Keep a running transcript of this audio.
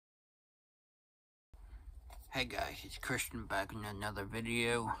Hey guys, it's Christian back in another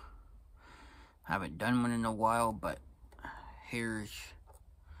video. Haven't done one in a while, but and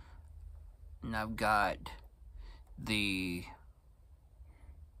I've got the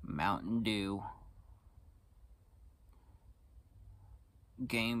Mountain Dew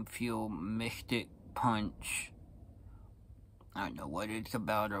Game Fuel Mystic Punch. I don't know what it's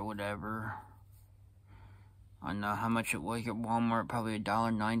about or whatever. I don't know how much it was at Walmart, probably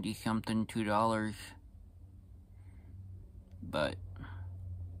 $1.90 something, $2. But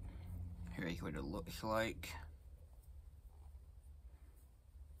here's what it looks like.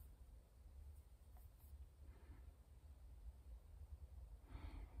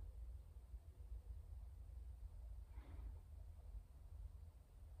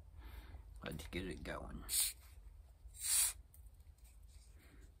 Let's get it going.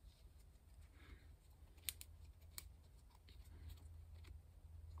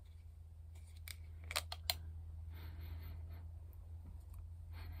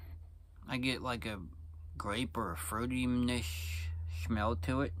 I get like a grape or a fruity-ish smell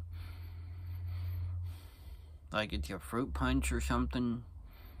to it. Like it's a fruit punch or something.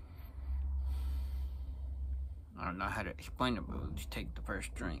 I don't know how to explain it, but let's take the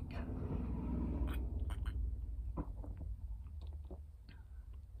first drink.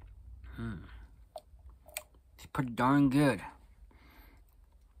 It's pretty darn good.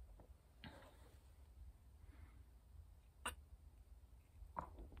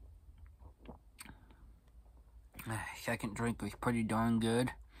 Second drink was pretty darn good.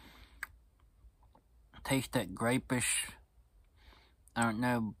 Taste that grape-ish, I don't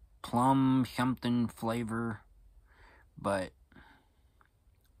know, plum something flavor, but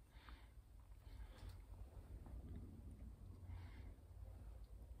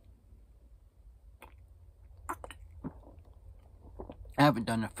I haven't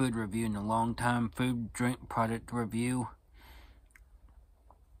done a food review in a long time, food drink product review,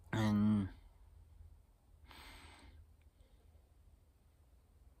 and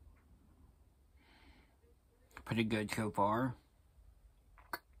pretty good so far.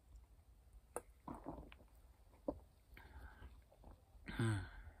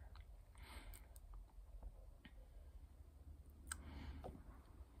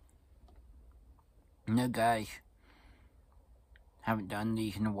 No guys, haven't done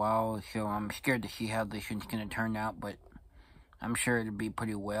these in a while, so I'm scared to see how this one's gonna turn out, but I'm sure it'll be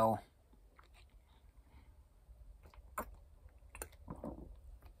pretty well.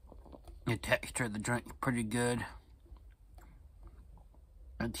 The texture of the drink is pretty good.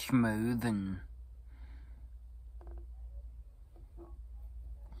 It's smooth and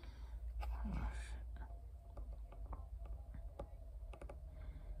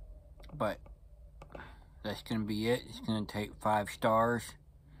but that's gonna be it. It's gonna take 5 stars.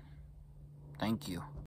 Thank you.